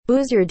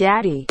Who's your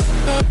daddy?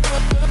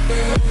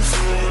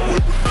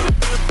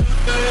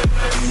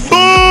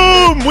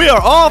 Boom! We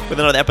are off with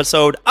another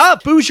episode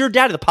of Who's Your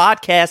Daddy, the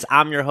podcast.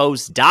 I'm your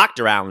host,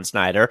 Dr. Alan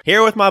Snyder,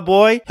 here with my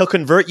boy. He'll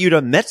convert you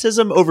to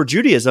Metsism over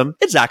Judaism.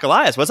 It's Zach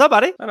Elias. What's up,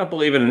 buddy? I don't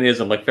believe in an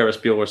ism, like Ferris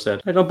Bueller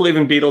said. I don't believe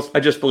in Beatles. I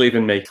just believe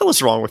in me.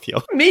 What's wrong with you?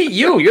 Me,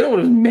 you. You're the one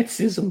who's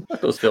Metsism.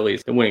 Fuck those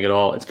Phillies. They're winning it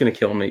all. It's going to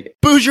kill me.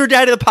 Who's Your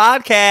Daddy, the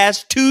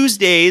podcast.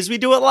 Tuesdays, we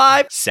do it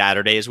live.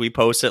 Saturdays, we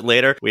post it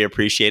later. We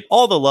appreciate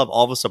all the love,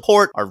 all the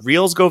support. Our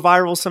reels go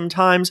viral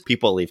sometimes.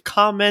 People leave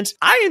comments.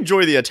 I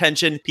enjoy the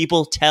attention.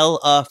 People tell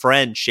a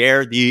friend.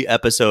 Share the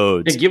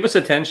episodes. Hey, give us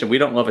attention. We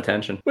don't love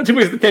attention. What's the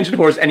biggest attention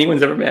horse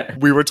anyone's ever met?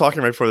 We were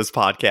talking right before this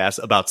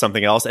podcast about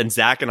something else, and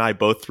Zach and I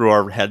both threw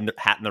our hat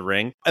in the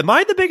ring. Am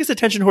I the biggest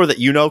attention whore that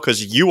you know?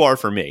 Because you are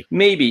for me.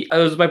 Maybe. It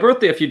was my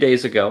birthday a few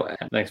days ago.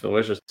 Thanks for the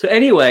wishes. So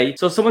anyway,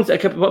 I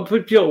kept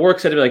people at work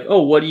said to me like,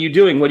 "Oh, what are you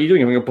doing? What are you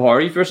doing? Having a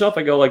party for yourself?"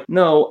 I go like,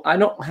 "No, I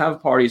don't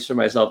have parties for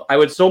myself. I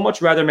would so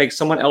much rather make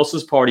someone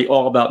else's party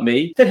all about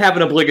me than have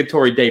an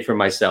obligatory day for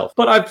myself.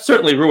 But I've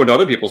certainly ruined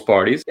other people's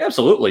parties. Yeah,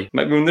 absolutely.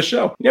 Might ruin the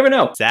show. You never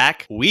know."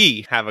 Zach,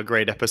 we have a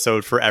great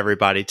episode for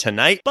everybody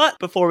tonight. But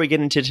before we get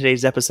into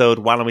today's episode,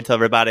 why don't we tell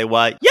everybody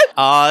what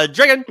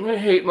drinking? I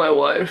hate my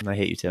wife. I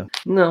hate you too.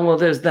 No, well,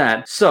 there's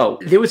that. So,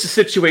 there was a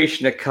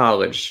situation at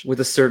college with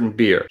a certain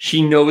beer.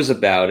 She knows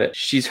about it.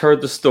 She's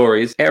heard the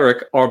stories.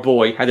 Eric, our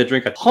boy, had to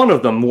drink a ton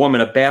of them warm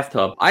in a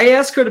bathtub. I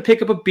asked her to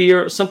pick up a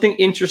beer, something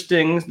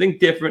interesting, something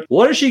different.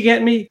 What does she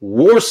get me?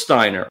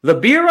 Warsteiner. The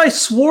beer I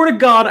swore to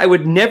God I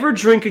would never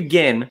drink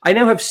again. I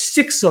now have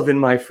 6 of in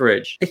my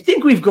fridge. I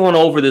think we've gone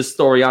over this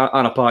story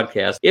on a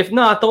podcast. If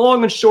not, the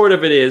long and short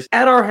of it is,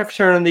 at our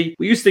fraternity,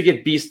 we used to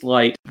get Beast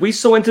Light. We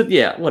so into,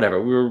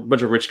 whatever. We were a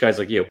bunch of rich guys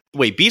like you.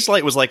 Wait, Beast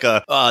Light was like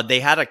they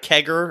had a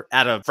kegger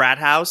at a frat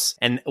house,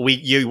 and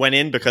you went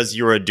in because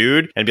you were a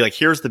dude, and be like,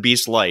 here's the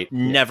Beast Light.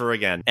 Never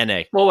again.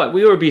 N.A. Well, what?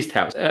 We were a Beast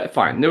House.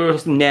 Fine. There were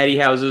some Natty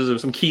houses, or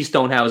some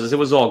Keystone houses. It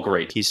was all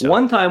great. Keystone.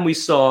 One time we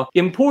saw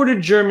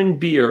imported German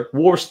beer,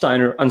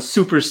 Warsteiner, on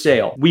super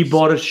sale. We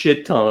bought a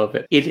shit ton of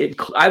it.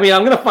 I mean,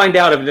 I'm going to find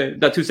out if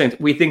the 2 cents.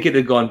 We think it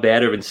had gone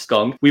bad or been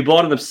stunk. We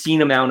bought an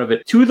obscene amount of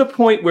it to the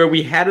point where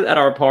we had it at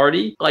our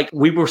party. Like,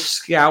 we were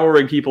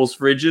scouring people's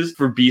fridges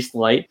for Beast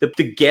Light. The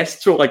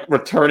guests were like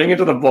returning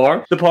into the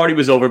bar. The party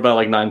was over by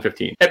like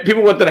 9:15. And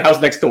people went to the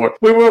house next door.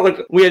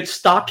 We had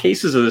stock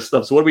cases of this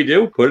stuff. So what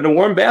do? Put it in a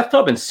warm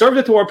bathtub and served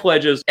it to our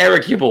pledges.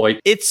 Eric, you boy.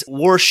 It's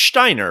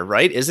Warsteiner,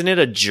 right? Isn't it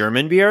a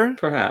German beer?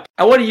 Perhaps.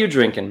 What are you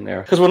drinking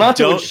there? Because we're not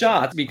doing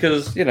shots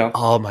because,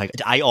 Oh my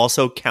God. I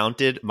also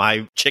counted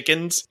my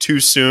chickens too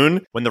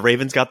soon when the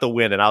Ravens got the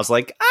win. And I was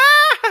like,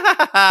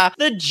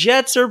 the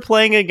Jets are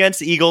playing against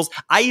the Eagles.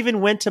 I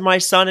even went to my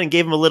son and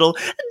gave him a little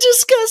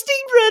disgusting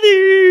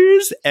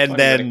brothers. And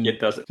then it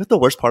does it. The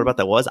worst part about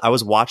that was I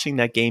was watching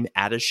that game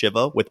at a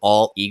Shiva with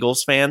all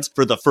Eagles fans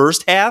for the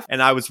first half.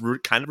 And I was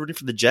kind of rooting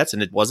for the Jets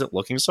and it wasn't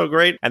looking so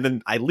great. And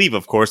then I leave,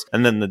 of course.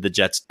 And then the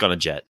Jets gonna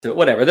jet.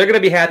 Whatever. They're going to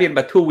be happy in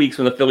about 2 weeks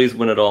when the Phillies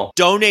win it all.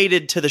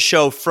 Donated to the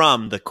show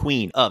from the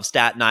Queen of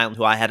Staten Island,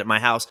 who I had at my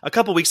house a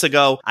couple weeks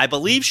ago. I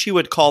believe she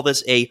would call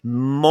this a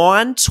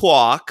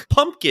Montauk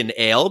Pumpkin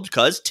Ale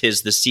because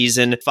 'tis the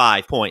season.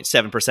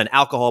 5.7%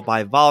 alcohol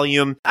by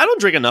volume. I don't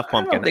drink enough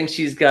pumpkin. I don't think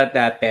she's got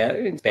that bad.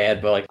 It's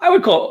bad, but like I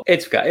would call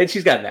she's got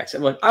an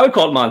accent. Like, I would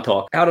call it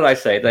Montauk. How did I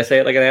say it? Did I say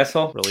it like an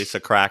asshole? Release a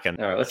Kraken.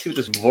 All right, let's see what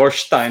this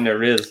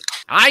Warsteiner is.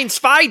 1,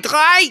 2,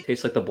 3.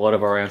 Tastes like the blood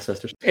of our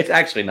ancestors. It's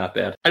actually not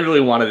bad. I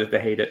really wanted it to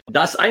hate it.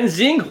 Das ein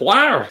Sing.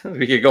 Wow.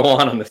 We could go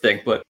on this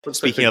thing, but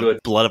speaking of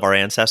blood of our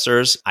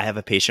ancestors, I have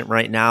a patient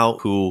right now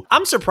who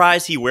I'm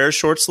surprised he wears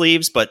short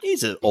sleeves, but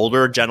he's an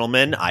older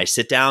gentleman. I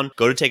sit down,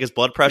 go to take his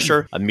blood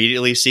pressure,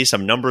 immediately see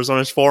some numbers on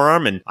his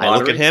forearm, and I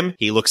look at him.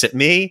 He looks at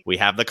me. We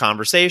have the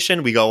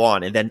conversation. We go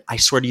on. And then I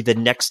swear to you, the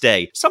next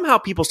day, somehow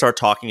people start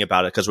talking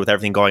about it because with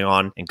everything going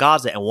on in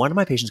Gaza. And one of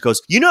my patients goes,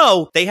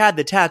 they had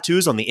the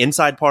tattoos on the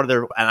inside part of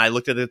their... And I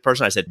looked at the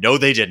person. I said, no,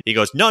 they didn't. He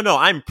goes, no,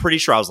 I'm pretty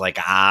sure. I was like,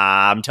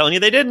 I'm telling you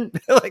they didn't.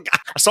 Like,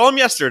 I saw him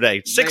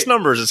yesterday. 6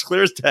 numbers as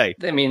clear as day.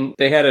 I mean,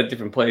 they had it at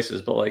different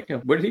places, but like,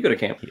 where did he go to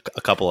camp?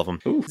 A couple of them.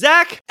 Ooh.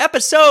 Zach,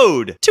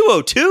 episode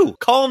 202.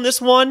 Calling this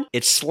one,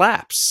 it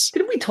slaps.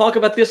 Didn't we talk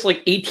about this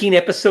like 18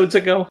 episodes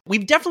ago?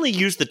 We've definitely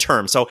used the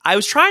term. So I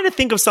was trying to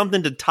think of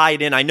something to tie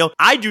it in. I know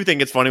I do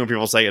think it's funny when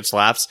people say it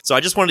slaps. So I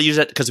just wanted to use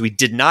it because we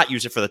did not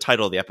use it for the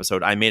title of the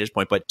episode. I made his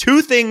point. But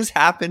 2 things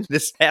happened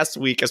this past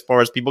week as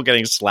far as people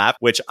getting slapped,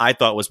 which I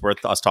thought was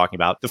worth us talking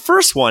about. The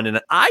first one,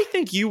 and I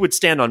think you would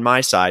stand on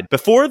my side,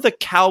 before the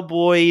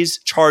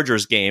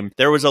Cowboys-Chargers game,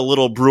 there was a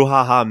little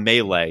brouhaha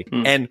melee.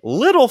 And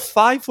little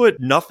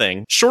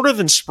 5'0", shorter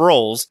than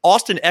Sproles,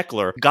 Austin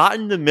Eckler, got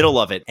in the middle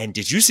of it. And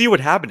did you see what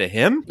happened to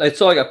him? I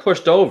saw I got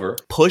pushed over.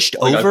 Pushed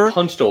I over? got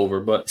punched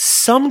over, but...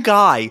 Some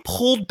guy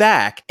pulled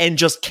back and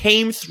just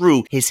came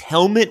through. His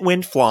helmet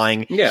went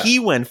flying. Yeah. He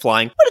went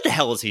flying. What the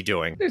hell is he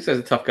doing? These guys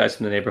are tough guys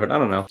from the neighborhood. I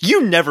don't know.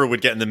 You never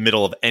would get in the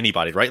middle of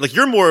anybody, right? right? Like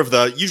you're more of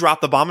you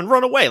drop the bomb and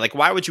run away. Like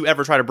why would you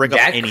ever try to break up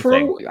anything?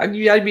 Crew? I'd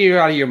be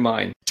out of your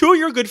mind. Two of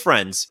your good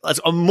friends,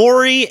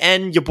 Amori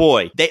and your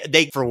boy,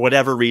 they for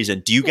whatever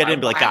reason, do you get in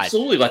and be like, guys?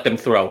 Absolutely let them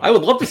throw. I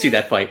would love to see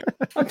that fight.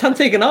 I'm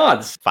taking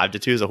odds.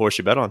 5-2 is a horse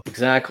you bet on.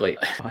 Exactly.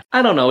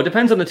 I don't know. It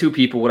depends on the two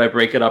people. Would I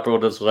break it up or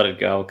would I just let it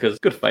go? Because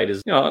good fight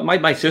is,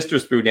 my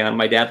sisters threw down.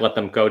 My dad let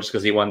them go just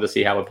because he wanted to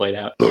see how it played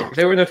out.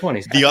 They were in their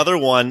 20s. The other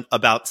one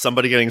about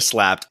somebody getting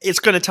slapped, it's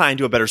going to tie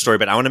into a better story,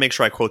 but I want to make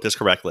sure I quote this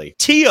correctly.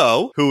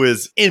 T.O., who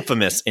is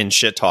infamous in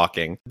shit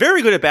talking,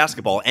 very good at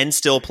basketball and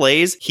still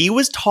plays, he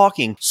was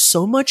talking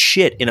so much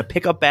shit in a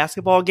pickup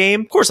basketball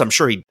game. Of course, I'm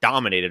sure he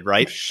dominated,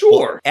 right?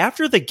 Sure. Well,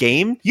 after the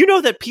game, you know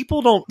that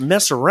people don't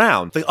mess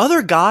around. The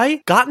other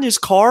guy got in his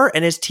car,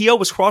 and as T.O.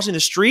 was crossing the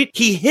street,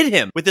 he hit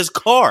him with his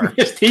car.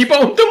 Just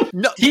T-boned him?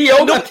 No,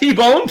 T.O. got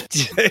T-boned?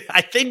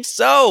 I think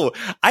so.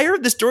 I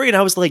heard the story, and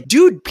I was like,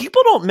 dude,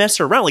 people don't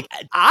mess around. Like,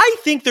 I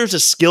think there's a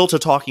skill to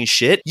talking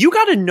shit. You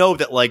got to know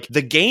that, like,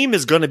 the game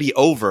is going to be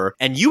over,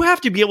 and you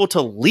have to be able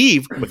to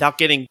leave without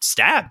getting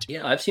stabbed.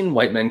 Yeah, I've seen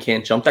White Men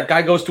Can't Jump. That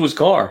guy goes to his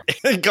car.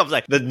 It comes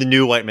like the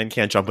new White Men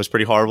Can't Jump was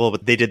pretty horrible,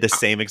 but they did the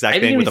same exact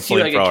thing with a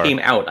flamethrower. It came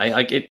out.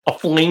 A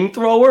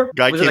flamethrower?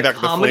 Guy was came it back a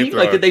with a comedy? flamethrower.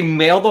 Like, did they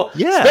mail the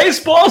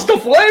Spaceballs the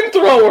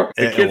flamethrower?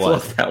 The it kids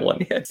was. loved that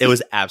one. Yes. It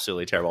was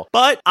absolutely terrible.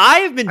 But I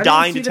have been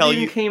dying to tell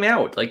you. It came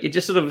out. Like, it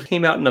just sort of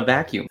came out in a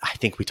vacuum. I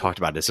think we talked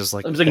about this. It was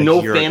like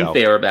no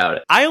fanfare about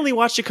it. I only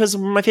watched it because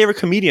my favorite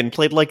comedian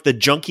played like the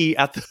junkie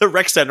at the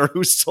rec center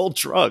who sold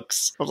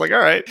drugs. I was like, all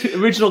right.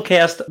 Original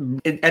cast,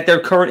 at their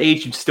current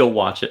age, you'd still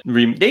watch it.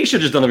 They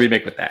should have just done the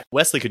remake with that.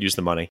 Wesley could use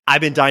the money.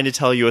 I've been dying to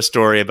tell you a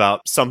story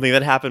about something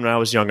that happened when I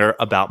was younger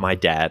about my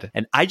dad.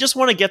 And I just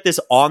want to get this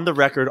on the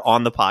record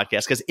on the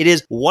podcast because it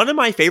is one of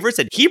my favorites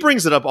and he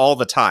brings it up all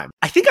the time.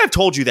 I think I've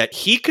told you that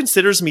he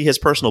considers me his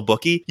personal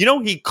bookie. You know,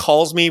 he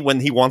calls me when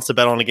he wants to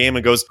bet on a game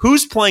and goes,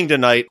 who's playing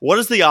tonight? What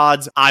is the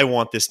odds? I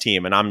want this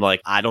team. And I'm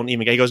like, I don't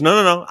even, he goes,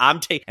 no, I'm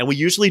taking, and we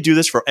usually do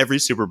this for every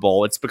Super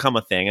Bowl. It's become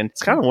a thing. And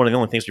it's kind of one of the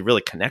only things we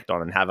really connect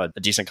on and have a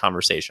decent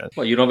conversation.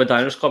 Well, you don't have a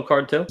Diners Club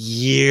card too?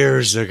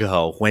 Years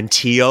ago when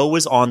T.O.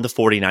 was on the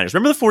 49ers.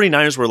 Remember the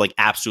 49ers were like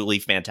absolutely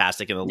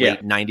fantastic in the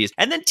late 90s.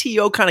 And then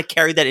T.O. kind of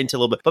carried that into a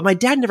little bit. But my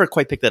dad never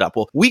quite picked that up.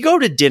 Well, we go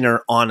to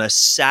dinner on a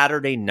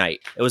Saturday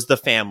night. It was the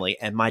family.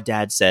 And my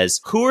dad says,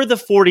 who are the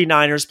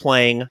 49ers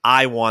playing?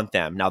 I want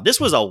them. Now, this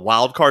was a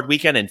wild card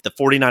weekend and the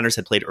 49ers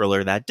had played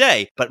earlier that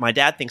day. But my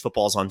dad thinks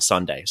football's on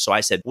Sunday. So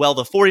I said, well,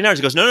 the 49ers.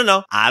 He goes, no.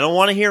 I don't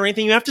want to hear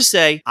anything you have to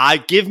say.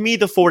 Give me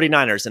the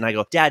 49ers. And I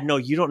go, Dad, no,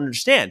 you don't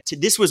understand.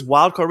 This was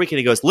wild card weekend.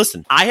 He goes,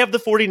 listen, I have the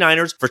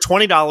 49ers for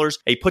 $20.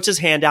 He puts his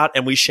hand out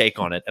and we shake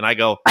on it. And I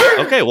go,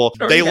 okay, well,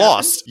 they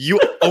lost. You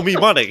owe me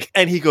money.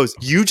 And he goes,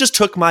 you just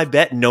took my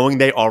bet knowing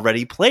they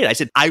already played. I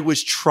said, I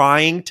was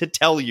trying to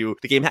tell you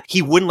the game.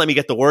 He wouldn't let me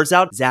get the words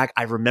out. Zach,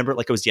 I remember it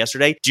like it was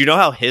yesterday. Do you know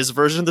how his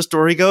version of the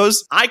story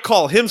goes? I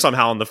call him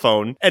somehow on the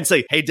phone and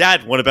say, hey,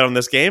 Dad, want to bet on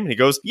this game? And he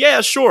goes,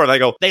 yeah, sure. And I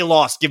go, they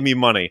lost. Give me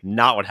money.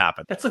 Not what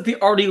happened. That's like the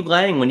Artie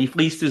Lang when he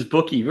fleeced his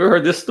bookie. You ever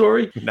heard this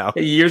story? No.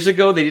 Years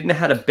ago, they didn't know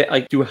how to bet,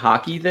 like do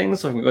hockey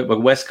things, like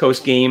West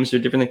Coast games or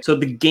different things. So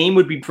the game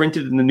would be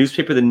printed in the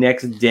newspaper the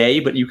next day,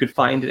 but you could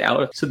find it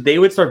out. So they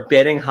would start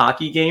betting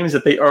hockey games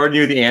that they already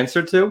knew the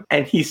answer to.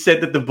 And he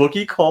said that the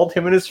bookie called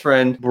him and his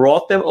friend,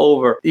 brought them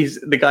over.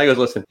 The guy goes,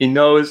 listen, he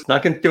knows,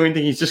 not going to do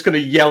anything. He's just going to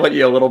yell at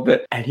you a little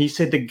bit. And he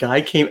said the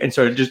guy came and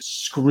started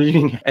just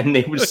screaming and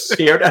they were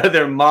scared out of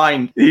their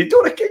mind. You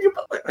don't want to get you.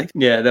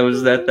 Yeah,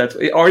 that's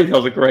Artie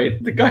tells it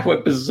great. The guy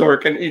went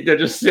berserk and they're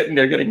just sitting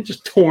there getting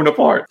just torn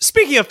apart.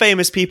 Speaking of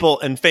famous people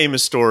and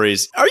famous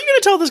stories, are you going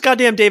to tell this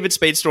goddamn David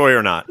Spade story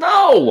or not?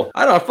 No,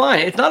 I don't. Fine.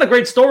 It's not a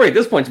great story at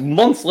this point. It's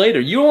months later.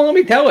 You don't let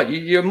me tell it.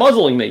 You're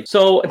muzzling me.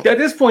 So at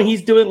this point,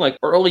 he's doing like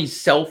early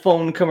cell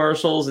phone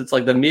commercials. It's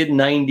like the mid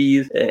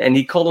 90s, and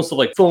he called himself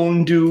like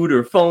Phone Dude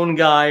or Phone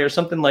Guy or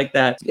something like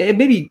that. And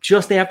maybe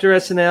just after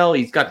SNL,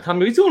 he's got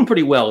time. He's doing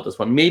pretty well at this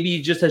one. Maybe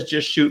he just has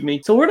Just Shoot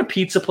Me. So we're at a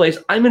pizza place.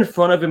 I'm in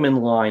front of him in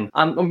line.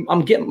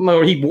 I'm getting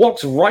my. He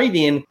walks right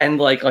in and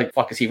like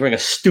fuck, is he wearing a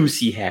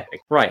Stussy hat?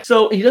 Right.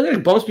 So he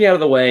doesn't bumps me out of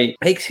the way,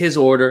 takes his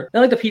order.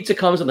 Then like the pizza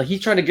comes and like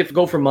he's trying to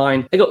go for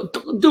mine. I go,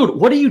 dude,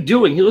 what are you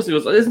doing? He goes,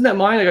 isn't that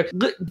mine? I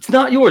go, it's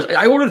not yours.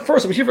 I ordered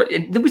first. I'm here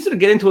and then we sort of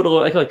get into it a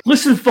little. Like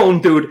listen,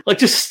 Phone Dude, like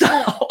just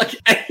stop.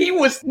 And he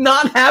was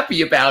not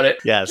happy about it.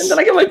 Yes. And then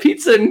I get my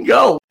pizza and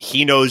go.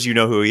 He knows you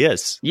know who he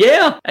is.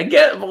 Yeah, I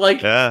get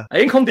like I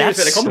didn't call him David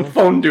Spade. I called him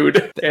Phone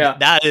Dude. Yeah,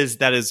 that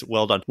is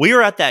well done. We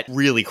were at that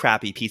really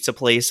crappy pizza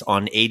place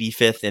on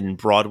 85th and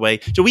Broadway.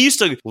 So we used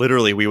to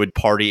we would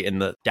party in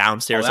the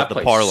downstairs of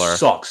the parlor.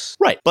 Sucks.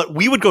 Right, but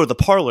we would go to the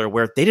parlor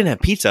where they didn't have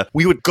pizza.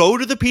 We would go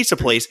to the pizza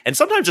place and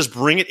sometimes just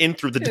bring it in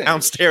through the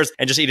downstairs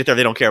and just eat it there.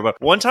 They don't care. But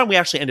one time we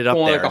actually ended up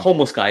there. Like the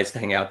homeless guys to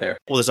hang out there.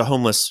 Well, there's a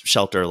homeless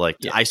shelter. Like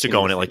I used to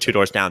go in it like 2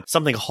 doors down. down.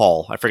 Something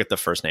Hall. I forget the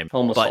first name.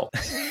 Almost but Hall.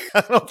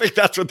 I don't think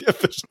that's what the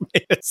official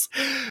name is.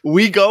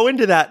 We go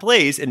into that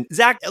place, and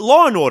Zach,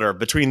 Law and Order,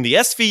 between the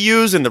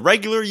SVUs and the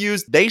regular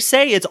U's, they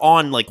say it's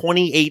on like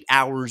 28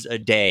 hours a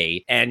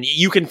day, and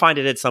you can find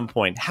it at some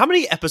point. How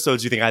many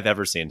episodes do you think I've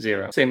ever seen?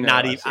 0. Same.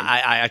 Not even.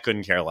 I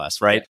couldn't care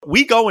less, right? Yeah.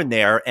 We go in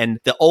there, and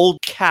the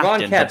old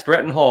captain, Ron Katz,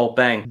 Bretton Hall,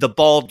 bang. The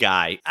bald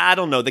guy, I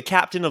don't know, the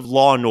captain of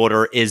Law and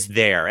Order is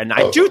there, and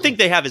I do think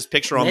they have his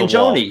picture on the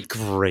wall.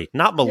 Great.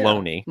 Not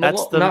Maloney. Yeah.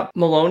 Not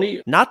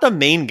Maloney. Not the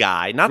main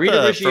guy. Not Rita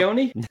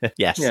Riccione?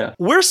 Yes. Yeah.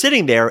 We're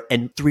sitting there,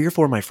 and 3 or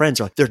 4 of my friends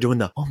are like, they're doing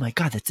the, oh my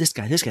God, that's this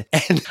guy.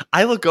 And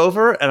I look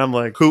over, and I'm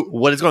like,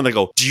 what is going on? They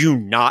go, do you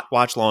not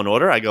watch Law and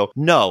Order? I go,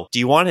 no. Do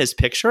you want his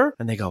picture?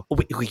 And they go,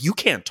 wait, you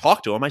can't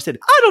talk to him. I said,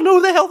 I don't know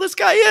who the hell this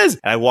guy is.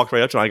 And I walked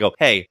right up to him. I go,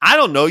 hey, I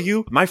don't know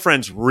you. My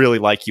friends really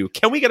like you.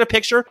 Can we get a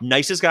picture?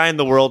 Nicest guy in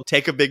the world.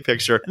 Take a big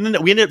picture. And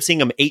then we ended up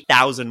seeing him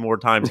 8,000 more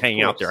times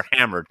hanging out there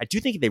hammered. I do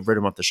think they rid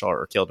him off the show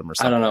or killed him or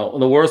something. I don't know.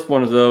 The worst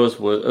one of those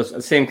was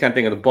the same kind of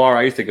thing at the bar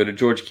I used to go to,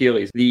 George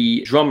Keeley's.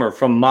 The drummer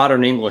from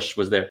Modern English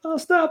was there. I'll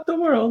stop the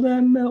world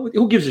and melt.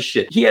 Who gives a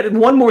shit? He had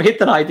one more hit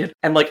than I did.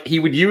 And like he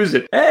would use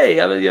it. Hey,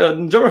 I'm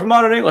a drummer from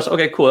Modern English.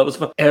 Okay, cool. That was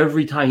fun.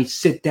 Every time he'd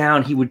sit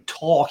down, he would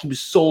talk. He was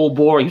so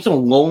boring. He was a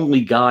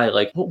lonely guy.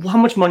 Like, how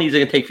much money is it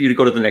going to take for you to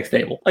go to the next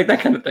table? Like that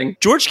kind of thing.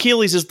 George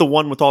Keeley's is the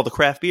one with all the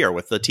craft beer,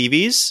 with the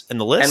TVs and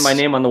the list. And my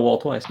name on the wall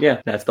twice.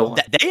 Yeah, that's the one.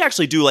 They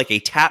actually do like a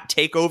tap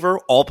takeover,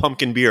 all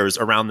pumpkin beers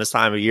around this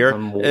time of year.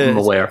 I'm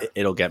aware.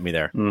 It'll get me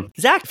there.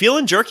 Zach,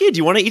 feeling jerky? Do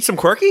you want to eat some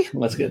quirky?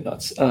 Let's get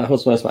nuts.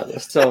 What's my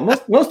list? So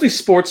mostly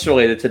sports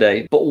related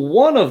today, but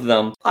one of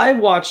them, I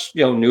watch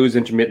news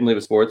intermittently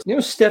with sports. You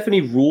know,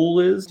 Stephanie Rule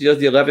she does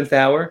the 11th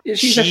hour.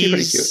 She's actually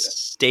pretty cute.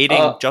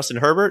 Dating Justin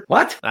Herbert?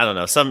 What? I don't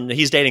know.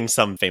 He's dating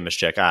some famous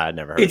chick. I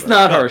never heard of her. It's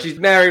not her. She's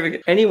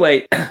married.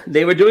 Anyway,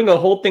 they were doing a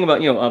whole thing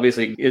about,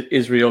 obviously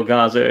Israel,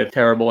 Gaza,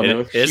 terrible.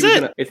 Is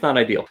it? It's not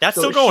ideal. That's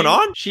still going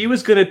on? She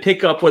was going to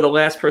pick up where the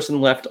last person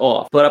left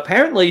off. But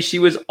apparently she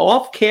was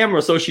off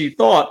camera, so she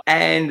thought,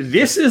 and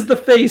this is the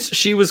face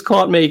she was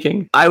caught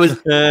making. I was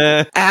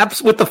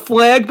apps with the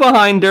flag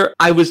behind her.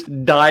 I was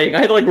dying.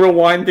 I had to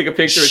rewind and take a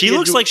picture. She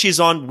looks like she's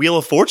on Wheel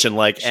of Fortune,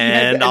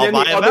 and I'll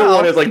buy it. The other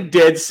one is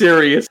dead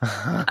serious.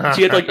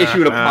 She had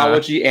issue an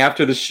apology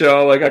after the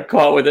show. I got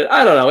caught with it.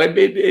 I don't know.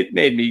 It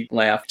made me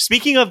laugh.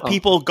 Speaking of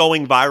people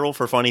going viral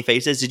for funny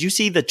faces, did you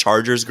see the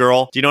Chargers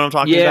girl? Do you know what I'm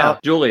talking about? Yeah,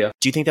 Julia.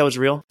 Do you think that was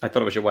real? I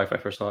thought it was your wife. I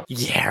first saw it.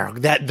 Yeah,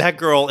 that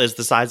girl is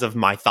the size of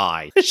my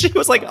thigh. She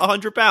was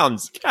 100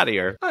 pounds. Get out of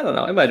here. I don't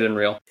know. It might have been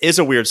real. It's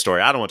a weird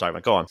story. I don't want to talk about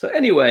it. Go on. So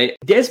anyway,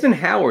 Desmond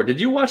Howard. Did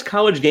you watch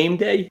College Game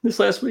Day this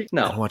last week?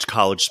 No. I don't watch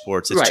college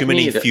sports. It's too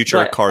many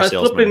future car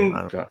salesmen.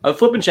 I was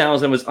flipping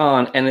channels and was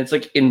on, and it's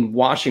in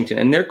Washington,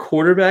 and their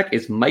quarterback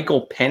is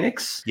Michael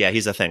Penix. Yeah,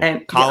 he's a thing.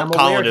 And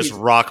Colin is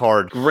rock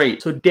hard.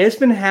 Great. So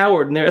Desmond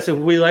Howard, and they're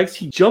who he likes,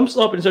 he jumps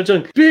up and starts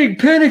yelling, "Big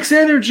Penix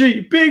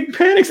energy! Big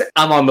Penix!"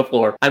 I'm on the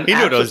floor. He knew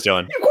what I was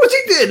doing. Of course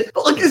he did.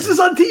 But this is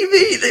on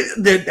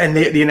TV. And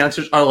the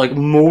announcers are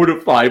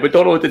mortified, but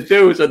don't know what to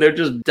do, so they're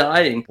just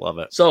dying. Love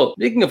it. So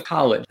speaking of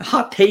college, a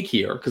hot take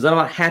here, because I'm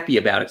not happy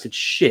about it. It's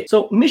shit.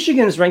 So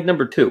Michigan is ranked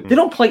number 2. They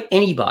don't play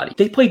anybody.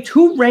 They play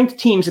 2 ranked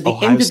teams at the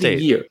end of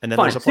the year. And then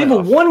fine. They have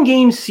a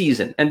 1-game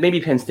season, and maybe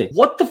Penn State.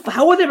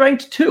 How are they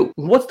ranked 2?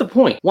 What's the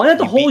point? Why not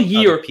the whole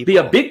year be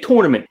a big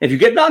tournament? If you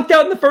get knocked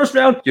out in the first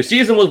round, your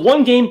season was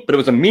 1 game, but it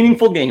was a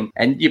meaningful game,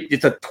 and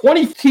it's a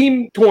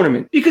 20-team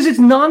tournament because it's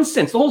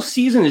nonsense. The whole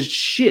season is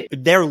shit.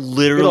 They're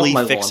literally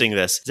fixing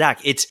this. Zach,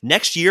 it's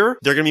next year.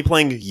 They're going to be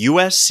playing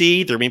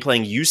USC. They're going to be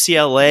playing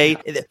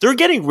UCLA. They're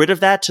getting rid of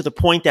that to the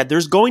point that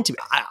there's going to be,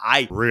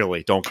 I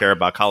really don't care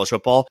about college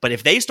football, but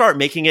if they start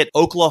making it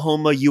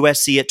Oklahoma,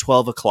 USC at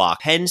 12 o'clock,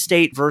 Penn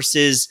State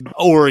versus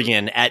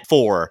Oregon at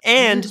 4,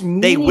 and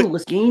they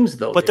meaningless games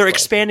though. But they're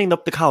expanding the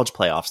college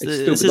playoffs.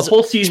 The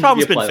whole season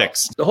problem's been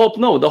fixed. The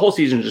whole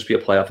season should just be a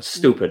playoff. It's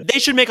stupid. They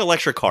should make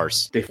electric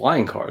cars. They fly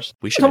in cars.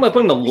 We should talking about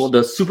putting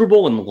the Super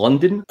Bowl in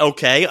London.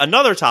 Okay,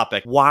 another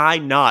topic. Why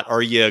not?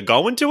 Are you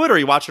going to it or are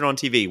you watching it on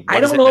TV? I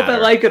don't know if I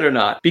like it or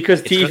not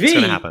because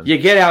TV, you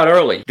get out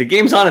early. The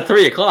game's on at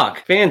 3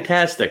 o'clock.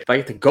 Fantastic. If I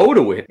get to go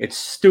to it, it's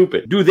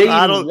stupid. Do they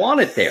even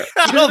want it there?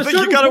 I don't think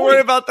you got to worry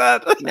about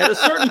that. At a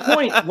certain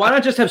point, why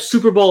not just have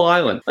Super Bowl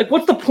Island?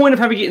 What's the point of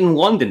having it in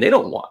London? They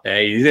don't want.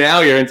 Hey, now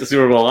you're into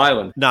Super Bowl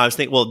Island. No, I was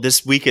thinking,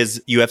 this week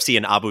is UFC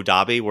in Abu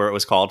Dhabi, where it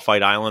was called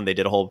Fight Island. They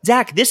did a whole...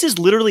 Zach, this is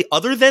literally,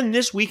 other than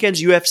this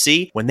weekend's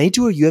UFC, when they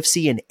do a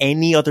UFC in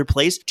any other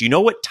place, do you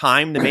know what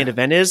time the main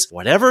event is?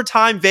 Whatever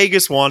time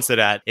Vegas wants it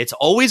at, it's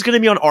always going to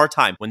be on our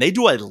time. When they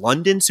do a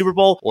London Super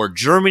Bowl, or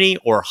Germany,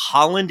 or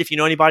Holland, if you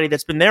know anybody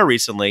that's been there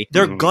recently,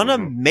 they're going to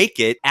make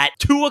it at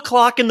 2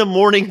 o'clock in the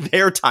morning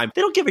their time.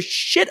 They don't give a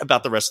shit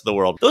about the rest of the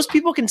world. Those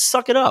people can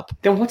suck it up.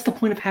 Then what's the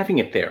point of having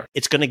it there?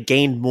 It's going to gain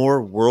gained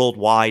more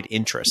worldwide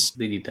interest.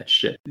 They need that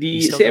shit. The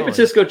He's still San going.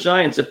 Francisco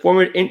Giants have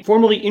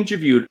formally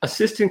interviewed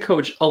assistant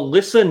coach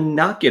Alyssa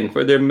Knockin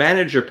for their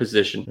manager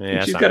position. Yeah,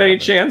 Think she's that's got not any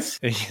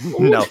happening. chance?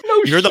 No.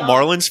 You're the shot.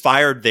 Marlins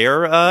fired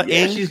there, Yeah,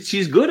 Ing?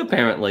 she's good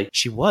apparently.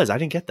 She was. I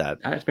didn't get that.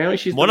 Apparently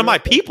she's One of my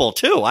people,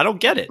 too. I don't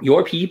get it.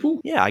 Your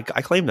people? Yeah, I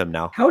claim them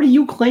now. How do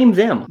you claim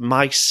them?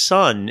 My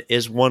son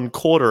is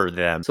 1/4 of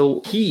them.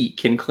 So he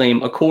can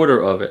claim a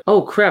quarter of it.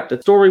 Oh crap,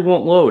 the story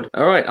won't load.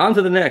 All right, on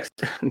to the next.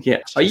 Yeah.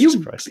 Are Jesus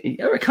you Christ.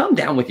 all right, calm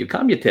down with you.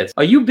 Calm your tits.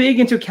 Are you big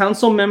into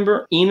council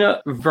member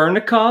Ina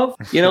Vernikov?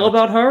 You know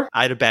about her?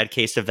 I had a bad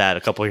case of that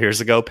a couple of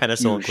years ago.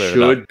 Penicillin You cleared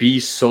it up. should be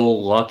so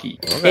lucky.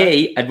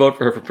 Okay. I'd vote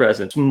for her for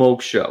president.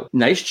 Smoke show.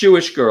 Nice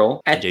Jewish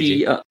girl at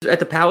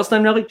the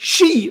Palestine rally.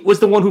 She was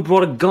the one who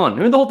brought a gun.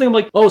 Remember the whole thing? I'm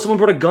like, oh, someone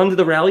brought a gun to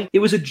the rally. It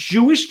was a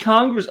Jewish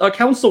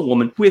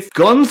councilwoman with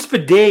guns for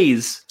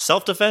days.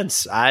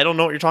 Self-defense. I don't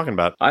know what you're talking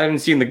about. I haven't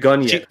seen the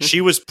gun yet.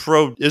 She was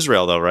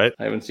pro-Israel, though, right?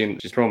 I haven't seen.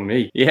 She's from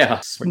me. Yeah,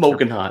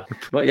 smoking hot.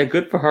 But yeah,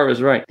 good for her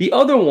is right. The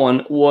other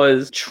one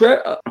was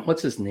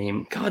what's his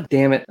name? God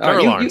damn it!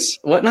 Trevor Lawrence.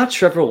 What? Not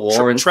Trevor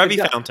Lawrence. Trevi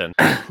Fountain.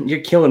 You're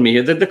killing me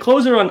here. The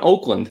closer on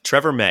Oakland.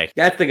 Trevor May.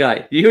 That's the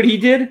guy. You hear what he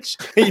did?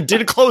 He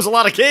did close a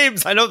lot of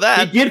games. I know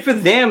that. He did for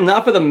them,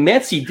 not for the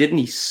Mets. He didn't.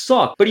 He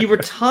sucked. But he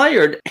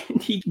retired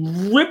and he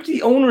ripped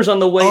the owners on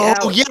the way out.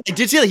 Oh yeah, I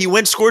did see that. He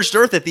went scorched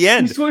earth at the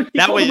end. He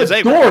That called way him is a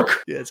able.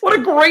 dork. Yeah, it's what a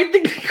good. great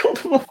thing. He called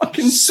him a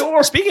fucking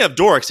dork. Speaking of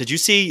dorks, did you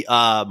see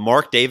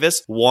Mark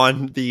Davis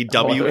won the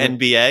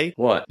WNBA?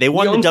 What? They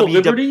won He owns the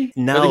Liberty?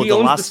 No, Or he the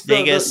owns Las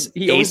Vegas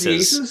he owns the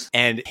Aces.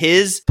 And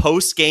his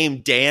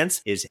post-game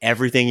dance is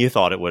everything you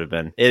thought it would have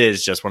been. It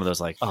is just one of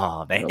those like,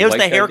 oh, man. It was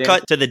the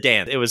haircut to the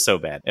dance. It was so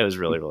bad. It was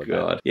really, really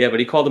bad. Yeah, but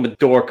he called him a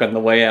dork on the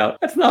way out.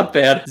 That's not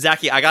bad.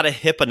 Zachy, I got a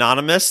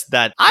HIPPAnonymous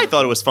that I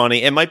thought it was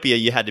funny. It might be a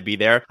you had to be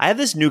there. I have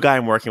this new guy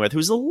I'm working with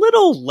who's a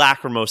little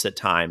lachrymose at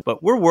times,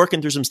 but we're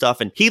working through some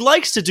stuff, and he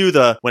likes to do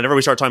whenever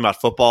we start talking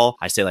about football,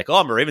 I say like, oh,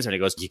 I'm a Ravens fan. He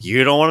goes,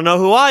 you don't want to know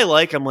who I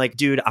like. I'm like,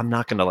 dude, I'm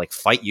not going to like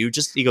fight you.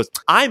 He goes,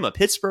 I'm a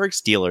Pittsburgh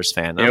Steelers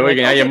fan. Yeah, like,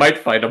 you might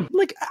fight him. I'm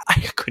like, I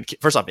couldn't get,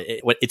 first off,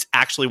 it's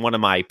actually one of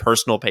my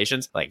personal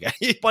patients. Like,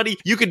 buddy,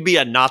 you could be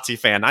a Nazi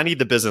fan. I need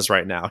the business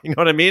right now. You know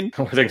what I mean?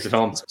 Thanks at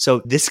home.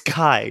 So this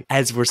guy,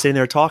 as we're sitting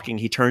there talking,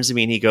 he turns to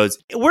me and he goes,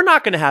 we're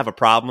not going to have a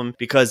problem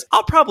because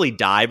I'll probably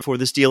die before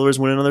the Steelers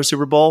win another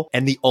Super Bowl.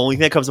 And the only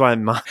thing that comes to my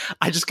mind,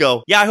 I just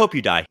go, yeah, I hope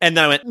you die. And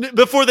then I went,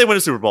 before they win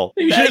a Super Bowl.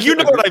 You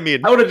know what I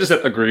mean? I would have just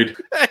agreed.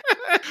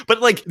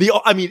 But like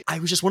I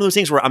was just one of those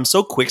things where I'm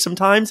so quick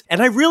sometimes,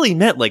 and I really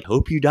meant like,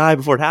 hope you die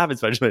before it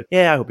happens. But I just went,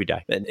 yeah, I hope you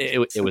die. And it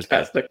was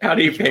fantastic. How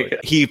do you pick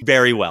it? He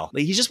very well.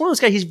 Like, he's just one of those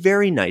guys. He's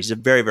very nice. He's a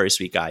very, very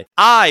sweet guy.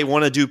 I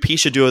want to do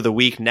Pishadoo of the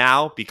week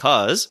now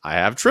because I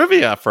have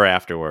trivia for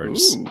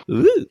afterwards.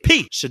 Ooh.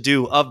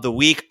 Pishadoo of the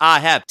week. I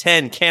have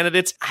 10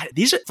 candidates.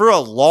 These are for a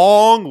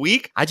long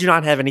week. I do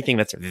not have anything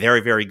that's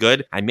very, very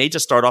good. I may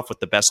just start off with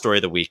the best story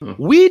of the week.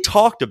 We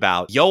talked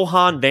about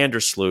Johan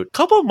Vandersloot a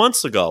couple of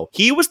months ago.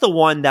 He was the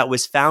one that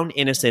was found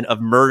innocent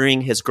of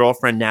murdering his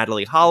girlfriend,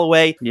 Natalie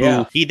Holloway.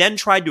 Yeah. Who he then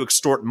tried to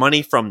extort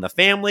money from the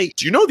family.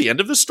 Do you know the end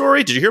of the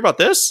story? Did you hear about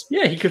this?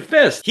 Yeah, he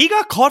confessed. He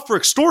got caught for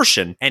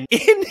extortion, and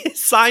in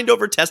his signed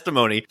over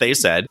testimony, they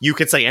said, you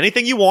can say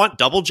anything you want,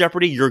 double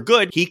jeopardy, you're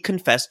good. He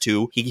confessed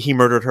to, he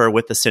murdered her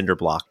with the cinder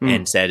block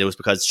and said it was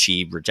because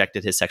she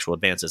rejected his sexual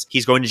advances.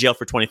 He's going to jail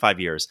for 25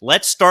 years.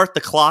 Let's start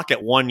the clock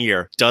at 1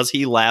 year. Does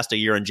he last a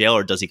year in jail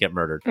or does he get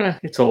murdered?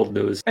 It's old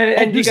news.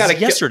 And you got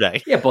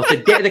yesterday. Yeah, but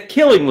the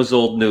killing was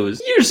old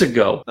news years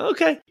ago.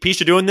 Okay.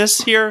 Pisha doing this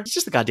here? It's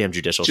just the goddamn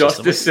judicial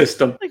Justice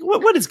system. Like,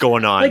 what is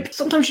going on? Like,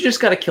 sometimes you just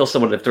got to kill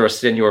someone if they're a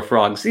senor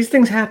frogs. These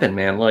things happen,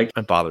 man. Like,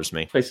 it bothers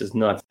me. Place is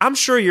nuts. I'm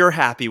sure you're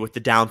happy with the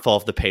downfall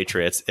of the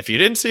Patriots. If you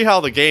didn't see how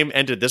the game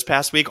ended this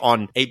past week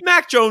on a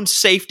Mac Jones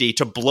safety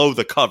to blow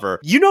the cover,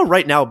 you know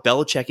right now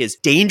Belichick is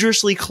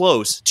dangerously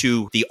close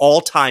to the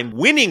all-time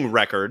winning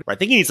record. I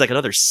think he needs like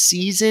another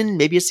season,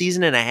 maybe a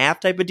season and a half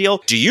type of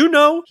deal. Do you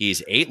know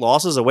he's 8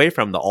 losses away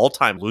from the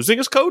all-time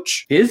losingest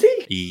coach? Is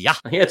he? Yeah.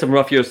 He had some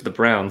rough years with the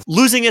Browns.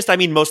 Losingest, I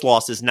mean most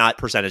losses, not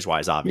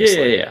percentage-wise,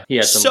 obviously. Yeah. He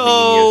had some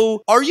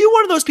so, are you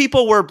one of those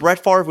people where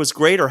Brett Favre was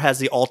great or has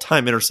the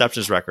all-time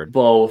interceptions record?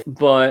 Both,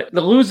 but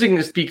the losing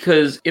is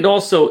because it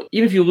also,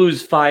 even if you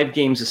lose 5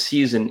 games a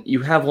season,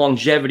 you have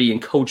longevity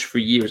and coach for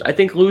years. I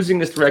think losing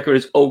this record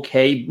is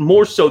okay,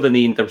 more so than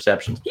the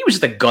interceptions. He was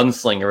just a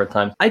gunslinger at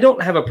times. I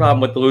don't have a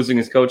problem with the losing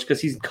his coach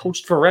because he's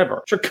coached forever.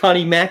 I'm sure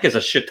Connie Mack has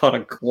a shit ton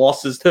of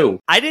losses too.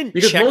 I didn't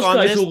because check most on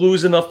guys this. who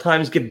lose enough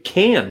times get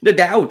canned. They're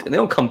out and they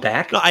don't come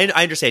back. No, I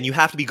understand. You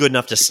have to be good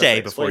enough to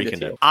stay before you can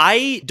do.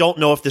 I don't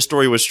know if this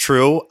story was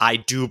true. I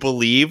do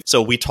believe.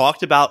 So we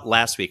talked about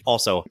last week.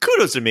 Also,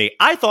 kudos to me.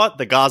 I thought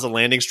the Gaza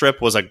landing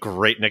strip was a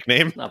great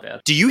nickname. Not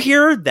bad. Do you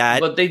hear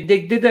that? But they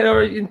did that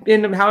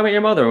in How I Met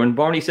Your Mother when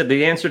Barney said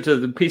the answer to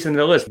the piece in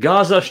their list.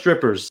 Gaza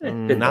strippers.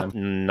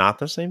 Not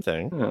the same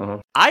thing. Uh-huh.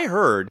 I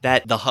heard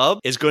that the Hub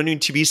is going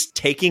to be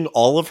taking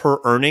all of her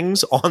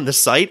earnings on the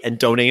site and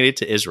donating it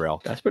to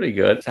Israel. That's pretty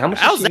good. How much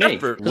How's does she that make?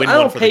 for I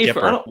don't pay for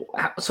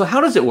cheaper. So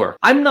how does it work?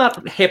 I'm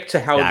not hip to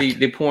how Zach,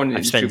 the porn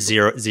I've spent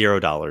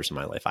 $0 in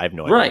my life. I have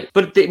no idea. Right,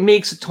 but it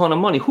makes a ton of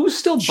money. Who's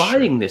still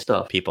buying this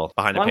stuff? People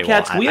behind a Come on, paywall.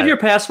 Cats, can we have your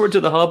password to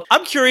the hub?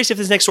 I'm curious if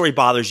this next story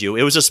bothers you.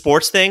 It was a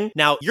sports thing.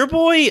 Now, your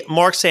boy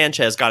Mark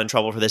Sanchez got in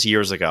trouble for this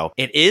years ago.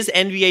 It is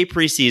NBA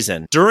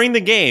preseason. During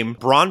the game,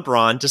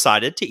 Braun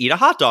decided to eat a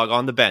hot dog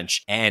on the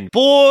bench. And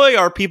boy,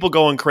 are people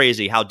going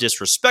crazy how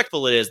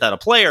disrespectful it is that a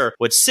player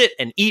would sit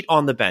and eat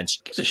on the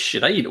bench. Gives a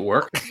shit. I eat at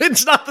work.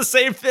 It's not the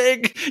same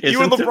thing.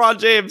 You and Isn't it? LeBron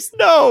James.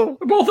 No.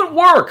 We're both at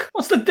work.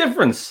 What's the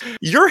difference?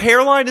 Your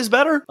hairline is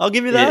better. I'll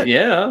give you that.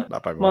 Yeah.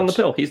 Not by I'm on the much.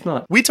 pill. He's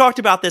not. We talked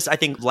about this, I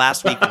think,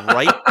 last week,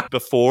 right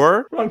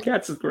before. Ron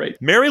Katz is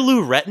great. Mary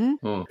Lou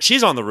Retton,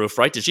 she's on the roof,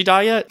 right? Did she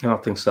die yet? I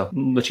don't think so.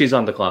 But she's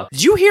on the clock.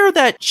 Did you hear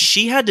that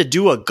she had to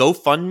do a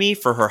GoFundMe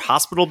for her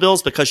hospital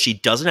bills because she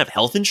doesn't have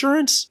health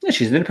insurance? Yeah,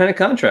 she's an independent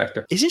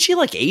contractor. Isn't she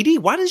like 80?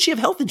 Why doesn't she have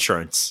health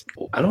insurance?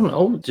 I don't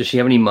know. Does she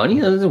have any money?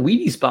 The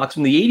Wheaties box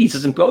from the 80s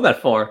doesn't go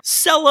that far.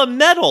 Sell a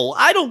medal.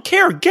 I don't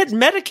care. Get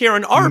Medicare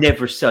and ARP.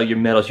 Never sell your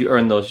medals. You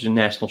earn those. Your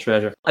national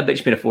treasure. I bet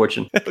you made a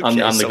fortune on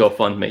the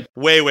GoFundMe.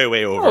 Way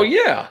over. Oh,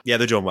 yeah. Yeah,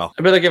 they're doing well.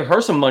 I'd rather give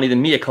her some money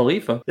than Mia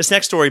Khalifa. This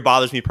next story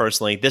bothers me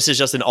personally. This is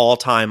just an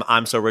all-time,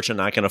 I'm so rich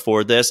and I can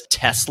afford this.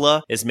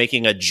 Tesla is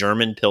making a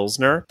German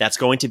Pilsner that's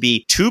going to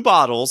be 2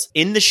 bottles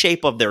in the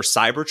shape of their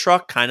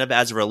Cybertruck, kind of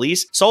as a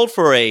release, sold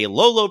for a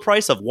low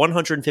price of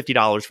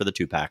 $150 for the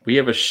 2-pack. We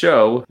have a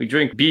show. We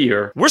drink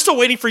beer. We're still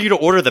waiting for you to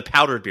order the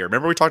powdered beer.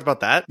 Remember we talked about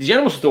that?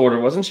 Jenna was to order,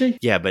 wasn't she?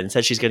 Yeah, but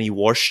instead she's getting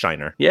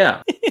Warsteiner.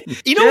 Yeah.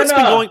 You know what's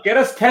been going... Get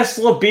us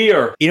Tesla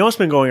beer. You know what's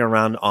been going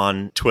around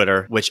on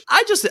Twitter, which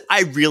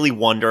I really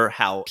wonder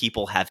how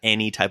people have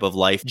any type of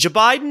life. Joe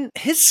Biden,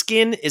 his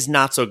skin is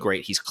not so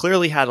great. He's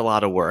clearly had a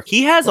lot of work.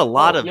 He has a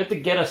lot of... You have to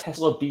get us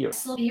Tesla beer.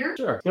 Tesla beer?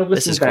 Sure.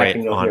 This is great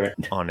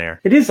on air.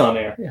 It is on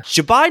air. Yeah.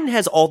 Joe Biden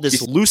has all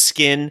this loose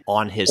skin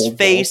on his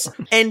face,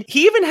 and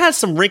he even has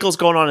some wrinkles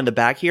going on in the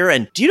back here.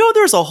 And do you know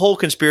there's a whole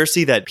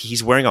conspiracy that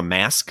he's wearing a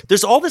mask?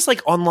 There's all this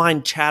like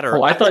online chatter.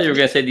 Oh, I thought you were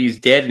going to say he's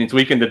dead and he's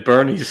weekend at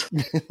Bernie's.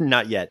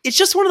 Not yet. It's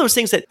just one of those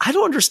things that I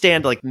don't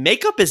understand. Like,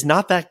 makeup is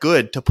not that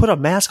good to put a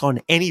mask on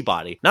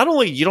anybody. Not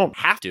only you don't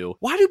have to,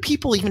 why do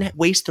people even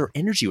waste their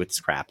energy with this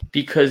crap?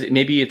 Because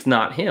maybe it's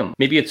not him.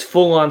 Maybe it's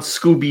full on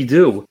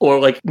Scooby-Doo or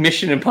like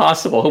Mission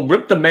Impossible. He'll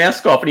rip the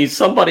mask off and he's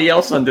somebody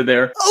else under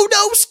there. Oh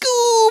no,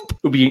 Scoop!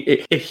 It would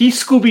be, if he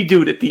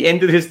Scooby-Dooed at the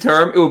end of his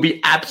term, it would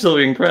be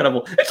absolutely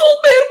incredible. It's Old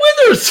Man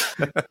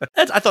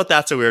Withers! I thought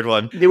that's a weird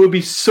one. It would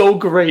be so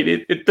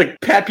great. The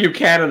Pat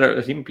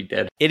Buchanan, he would be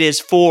dead. It is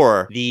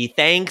for the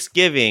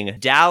Thanksgiving.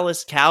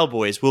 Dallas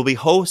Cowboys will be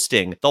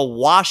hosting the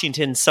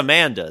Washington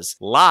Samandas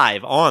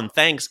live on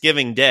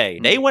Thanksgiving Day.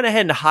 They went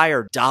ahead and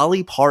hired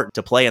Dolly Parton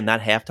to play in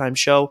that halftime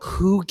show.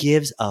 Who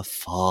gives a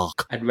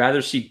fuck? I'd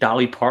rather see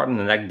Dolly Parton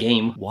in that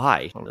game.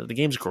 Why? The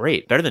game's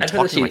great. Better than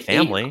talking to my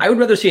family. I would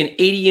rather see an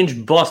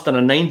 80-inch bust on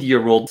a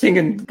 90-year-old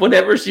singing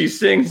whatever she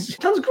sings. She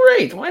sounds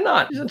great. Why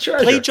not? She's a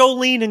treasure. Play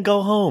Jolene and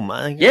go home.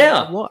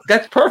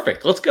 That's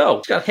perfect. Let's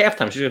go. She's got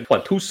halftime. She's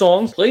got, 2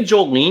 songs? Play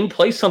Jolene,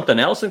 play something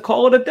else, and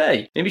call it a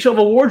day. Maybe she'll have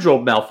a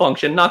wardrobe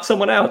malfunction, knock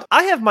someone out.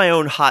 I have my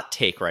own hot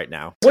take right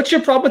now. What's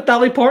your problem with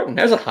Dolly Parton?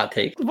 There's a hot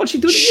take. What'd she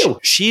do to you?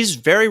 She's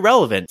very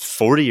relevant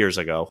 40 years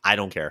ago. I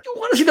don't care. You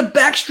want to see the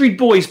Backstreet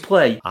Boys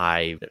play?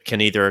 I can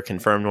neither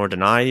confirm nor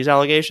deny these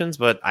allegations,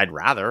 but I'd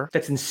rather.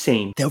 That's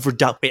insane.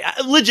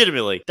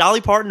 Legitimately.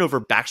 Dolly Parton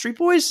over Backstreet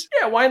Boys?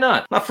 Yeah, why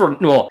not? Not for,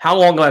 how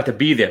long do I have to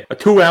be there? A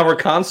 2-hour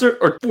concert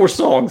or 4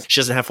 songs? She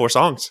doesn't have 4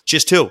 songs. She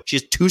has 2. She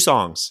has 2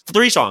 songs.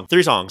 3 songs.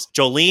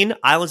 Jolene,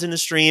 Islands in the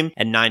Stream,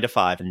 and 9 to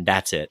 5, and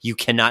that's it. You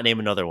cannot name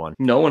another one.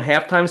 No, and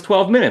halftime's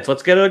 12 minutes.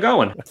 Let's get it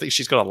going. I think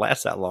she's going to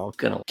last that long.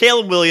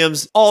 Caleb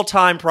Williams,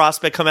 all-time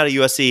prospect, come out of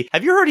USC.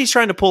 Have you heard he's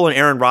trying to pull an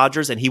Aaron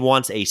Rodgers and he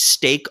wants a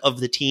stake of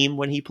the team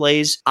when he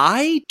plays?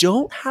 I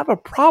don't have a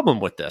problem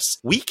with this.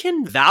 We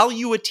can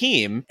value a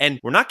team, and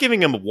we're not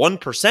giving him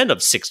 1% of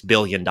 $6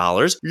 billion.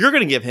 You're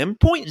going to give him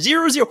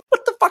 0.00.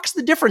 What the fuck's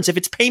the difference if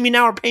it's pay me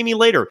now or pay me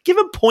later? Give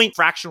him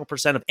fractional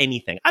percent of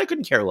anything. I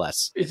couldn't care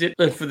less. Is it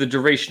for the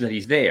duration that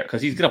he's there?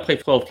 Because he's going to play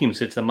 12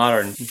 teams. It's a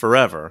modern...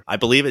 Forever. I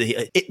believe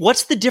it.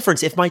 What's the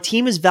difference? If my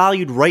team is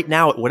valued right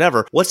now at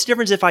whatever, what's the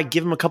difference if I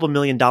give him a couple $1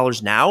 million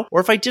now,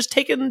 or if I just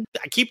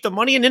keep the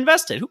money and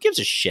invest it? Who gives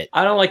a shit?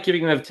 I don't like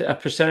giving him a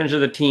percentage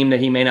of the team that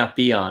he may not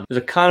be on.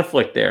 There's a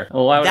conflict there.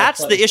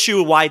 That's the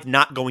issue of why it's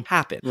not going to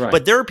happen. Right.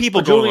 But there are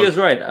people Julia's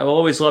right. I will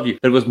always love you.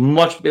 It was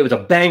a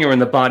banger in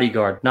The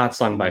Bodyguard, not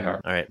sung by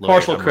her. All right.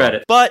 Partial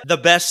credit. But the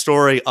best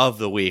story of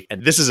the week,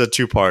 and this is a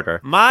 2-parter.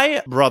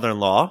 My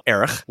brother-in-law,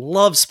 Eric,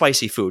 loves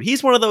spicy food.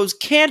 He's one of those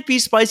can't be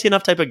spicy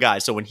enough type of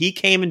guys. So when he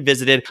came and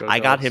visited, I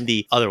got him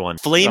the other one.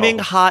 Flaming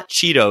Hot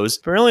Cheetos.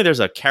 Apparently there's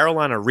a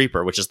Carolina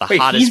Reaper, which is the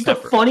hottest he's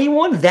pepper. The funny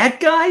one? That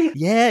guy?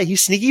 Yeah,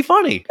 he's sneaky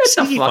funny.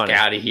 Get the fuck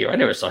out of here. I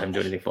never saw him do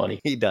anything funny.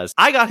 He does.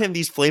 I got him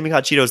these Flaming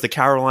Hot Cheetos, the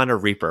Carolina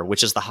Reaper,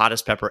 which is the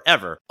hottest pepper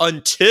ever.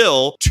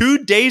 Until 2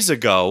 days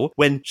ago,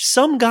 when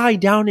some guy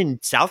down in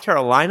South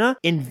Carolina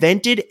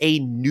invented a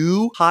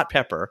new hot pepper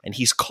pepper, and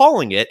he's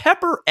calling it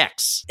Pepper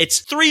X. It's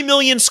 3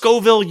 million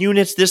Scoville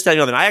units, this, that, and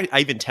the other. I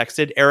even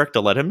texted Eric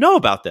to let him know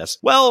about this.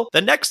 Well,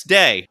 the next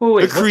day,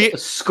 wait,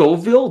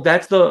 Scoville?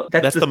 That's the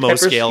Mohs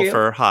scale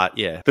for hot,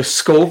 yeah. The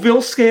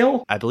Scoville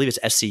scale? I believe it's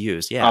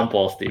SCUs, yeah. I'm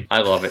balsy.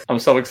 I love it. I'm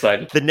so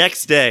excited. The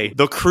next day,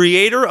 the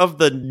creator of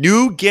the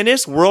new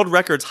Guinness World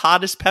Records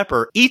hottest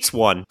pepper eats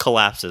one,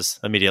 collapses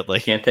immediately.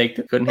 Can't take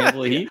it. Couldn't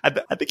handle the heat.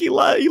 I think he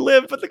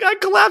lived, but the guy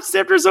collapsed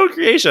after his own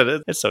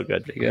creation. It's so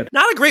good. Pretty good.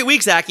 Not a great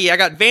week, Zachy. I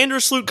got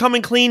Vandersloot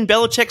coming clean,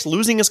 Belichick's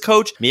losing his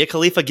coach, Mia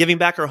Khalifa giving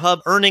back her hub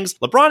earnings,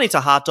 LeBron eats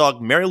a hot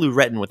dog, Mary Lou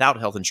Retton without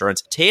health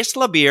insurance,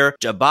 Tesla beer,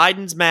 Joe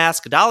Biden's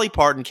mask, Dolly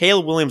Parton,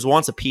 Caleb Williams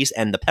wants a piece,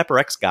 and the Pepper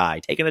X guy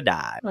taking a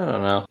dive. I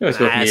don't know. It was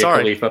with Mia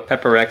Khalifa.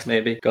 Pepper X,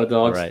 maybe. Go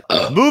Dogs. Right.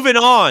 Moving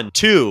on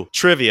to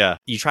trivia.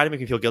 You try to make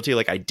me feel guilty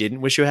like I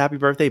didn't wish you a happy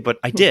birthday, but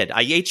I did.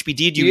 I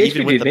HBD'd you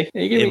even with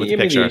the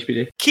picture.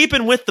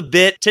 Keeping with the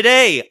bit,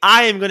 today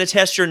I am going to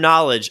test your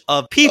knowledge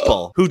of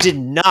people who did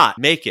not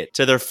make it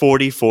to their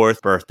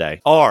 44th birthday.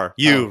 Are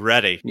you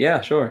ready?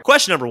 Yeah, sure.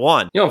 Question number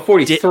 1. I'm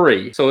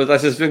 43, so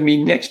that's just going to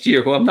mean next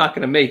year who I'm not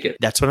going to make it.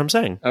 That's what I'm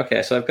saying.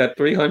 Okay, so I've got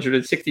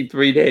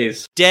 363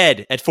 days.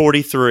 Dead at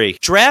 43.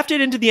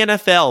 Drafted into the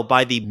NFL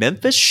by the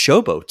Memphis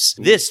Showboats.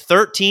 This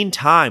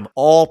 13-time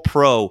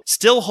All-Pro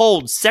still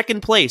holds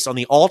second place on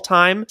the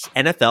all-time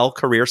NFL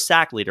career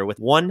sack leader with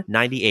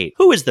 198.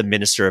 Who is the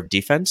Minister of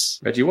Defense?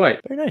 Reggie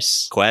White. Very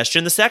nice.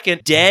 Question the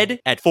second. Dead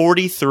at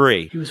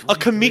 43. He was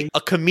 43.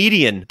 A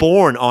comedian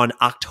born on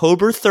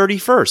October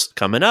 31st,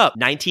 coming up,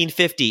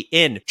 1950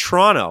 in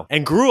Toronto,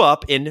 and grew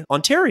up in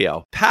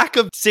Ontario. Pack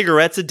of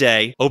cigarettes a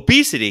day,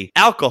 obesity,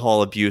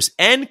 alcohol abuse,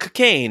 and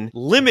cocaine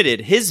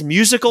limited his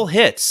musical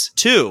hits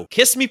to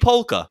Kiss Me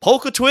Polka,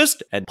 Polka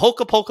Twist, and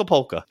Polka Polka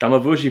Polka.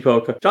 Damabushi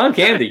Polka. John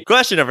Candy.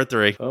 Question number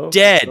 3.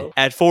 Dead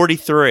at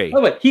 43. By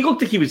the way, he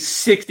looked like he was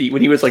 60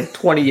 when he was like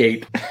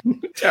 28.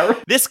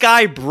 This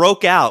guy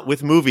broke out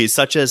with movies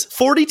such as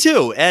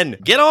 42 and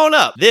Get On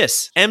Up.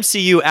 This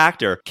MCU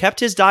actor kept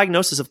his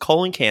diagnosis of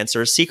colon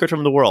cancer a secret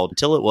from the world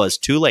until it was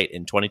too late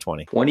in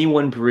 2020.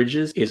 21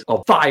 Bridges is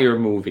a fire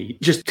movie.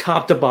 Just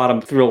top to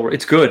bottom thriller.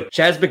 It's good.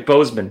 Chadwick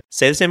Boseman.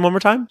 Say the name one more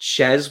time.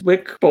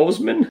 Chadwick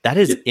Boseman? That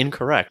is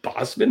incorrect.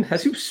 Boseman? How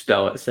do you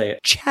spell it? Say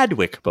it.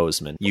 Chadwick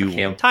Boseman.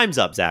 Time's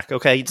up, Zach.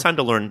 Okay, it's time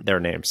to learn their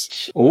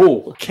names.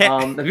 Oh.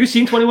 Have you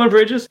seen 21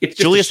 Bridges? It's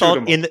just Julia saw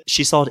it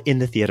she saw it in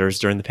the theaters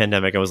during the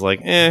pandemic. I was like,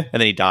 and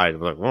then he died. I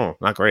was like, oh,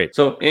 not great.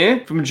 So,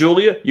 from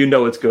Julia, you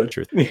know it's good.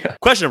 Truth. Yeah.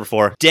 Question number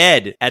 4.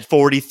 Dead at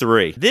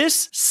 43.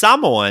 This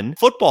Samoan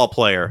football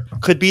player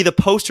could be the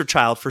poster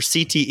child for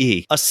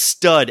CTE. A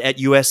stud at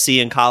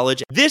USC in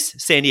college. This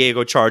San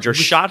Diego Charger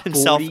shot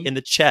himself in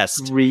the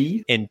chest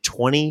in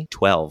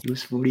 2012. He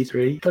was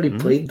 43? I thought he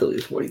played till he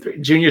was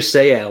 43. Junior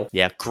Seau.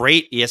 Yeah,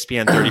 great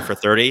ESPN 30 for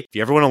 30. If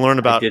you ever want to learn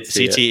about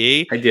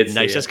CTE, I did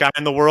nicest guy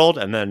in the world,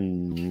 and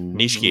then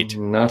Nishkit.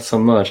 Not so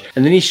much.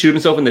 And then he shoot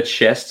himself in the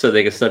chest so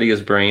they could study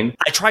his brain.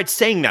 I tried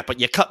saying that, but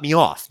you cut me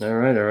off. All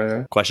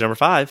right. Question number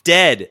 5.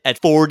 Dead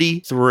at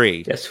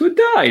 43. Guess who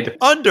died?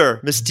 Under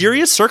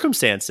mysterious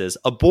circumstances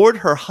aboard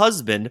her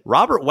husband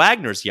Robert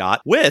Wagner's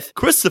yacht with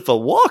Christopher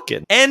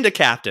Walken and a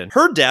captain.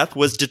 Her death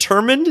was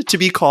determined to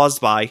be caused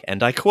by,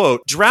 and I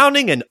quote,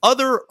 drowning and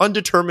other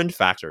undetermined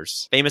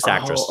factors. Famous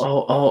actress.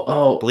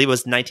 I believe it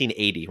was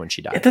 1980 when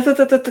she died.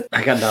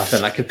 I got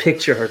nothing. I could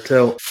picture her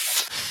too.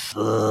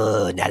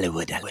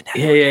 Nollywood.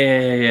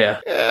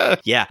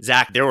 Yeah,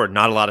 Zach, there were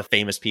not a lot of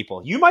famous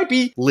people. You might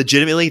be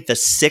legitimately the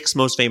 6th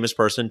most famous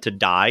person to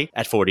die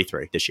at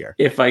 43 this year.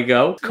 If I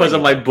go, because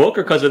of my book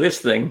or because of this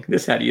thing?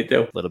 How do you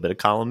do? A little bit of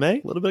column A,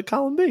 a little bit of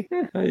column B.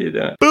 How you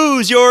doing?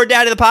 Boo's your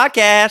dad of the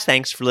podcast.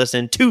 Thanks for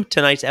listening to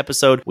tonight's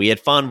episode. We had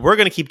fun. We're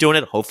going to keep doing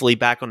it, hopefully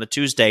back on a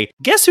Tuesday.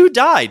 Guess who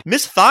died?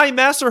 Miss Thigh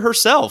Master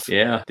herself.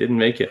 Yeah, didn't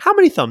make it. How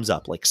many thumbs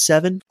up? Like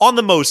 7? On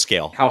the Mohs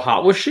scale. How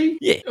hot was she?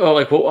 Yeah. Oh,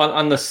 like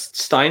on the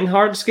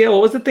Steinhardt scale?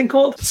 What was the thing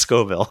called?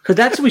 Scoville. Because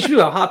that's what we should do,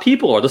 how hot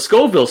people are. The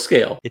Scoville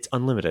scale. It's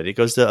unlimited. It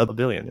goes to a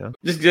billion, yeah?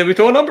 Just we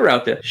throw a number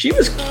out there. She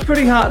was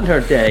pretty hot in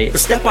her day.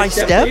 Step by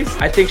step?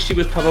 I think she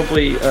was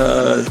probably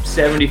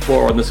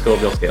 74 on the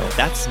Scoville scale.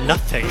 That's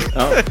nothing.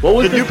 What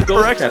was the new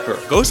Ghost Pepper?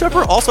 Ghost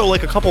Pepper also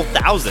like a couple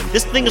thousand.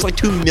 This thing is like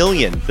 2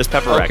 million, this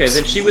Pepper X. Okay,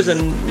 then she was a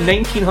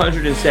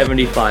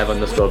 1975 on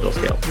the Scoville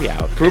scale. Yeah.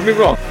 Prove me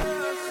wrong.